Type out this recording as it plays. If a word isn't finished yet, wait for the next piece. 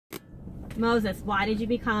Moses, why did you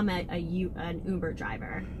become an Uber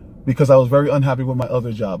driver? Because I was very unhappy with my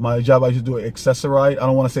other job. My job, I used to do accessoride. I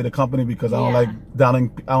don't want to say the company because I don't like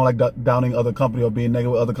downing other company or being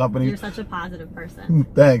negative with other companies. You're such a positive person.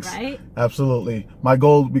 Thanks. Right? Absolutely. My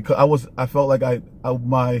goal, because I felt like I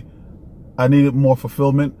needed more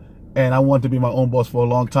fulfillment, and I wanted to be my own boss for a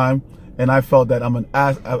long time. And I felt that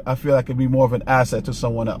I feel I could be more of an asset to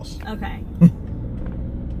someone else. Okay.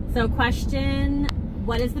 So question,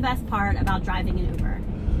 what is the best part about driving an Uber?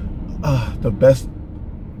 The best,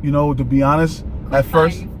 to be honest, at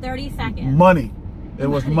first, 30 seconds. Money. It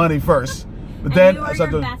was money first. But and then who are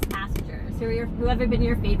your best passengers? Who have been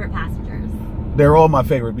your favorite passengers? They're all my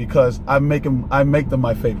favorite because I make them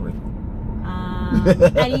my favorite.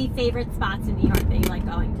 Any favorite spots in New York that you like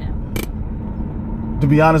going to? To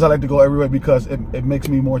be honest, I like to go everywhere because it makes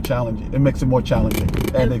me more challenging. It makes it more challenging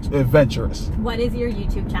and adventurous. What is your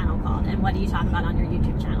YouTube channel called, and what do you talk about on your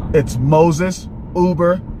YouTube channel? It's Moses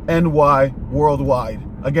Uber NY Worldwide.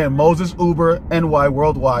 Again, Moses Uber NY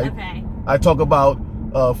Worldwide. Okay. I talk about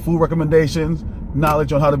food recommendations,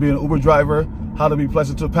 knowledge on how to be an Uber driver, how to be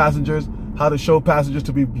pleasant to passengers, how to show passengers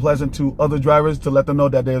to be pleasant to other drivers, to let them know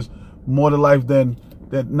that there's more to life than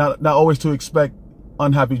not always to expect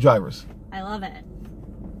unhappy drivers. I love it.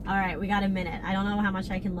 All right, we got a minute. I don't know how much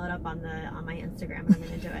I can load up on my Instagram, but I'm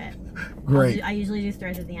gonna do it. Great. I usually do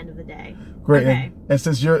stories at the end of the day. Great. Okay. And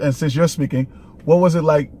since you're speaking, what was it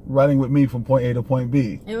like riding with me from point A to point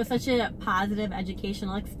B? It was such a positive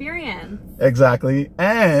educational experience. Exactly.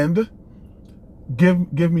 And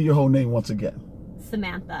give me your whole name once again.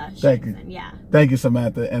 Samantha. Thank you. Yeah. Thank you,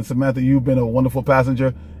 Samantha. And Samantha, you've been a wonderful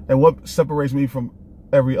passenger. And what separates me from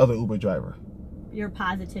every other Uber driver? Your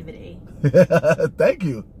positivity. Thank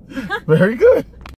you. Very good.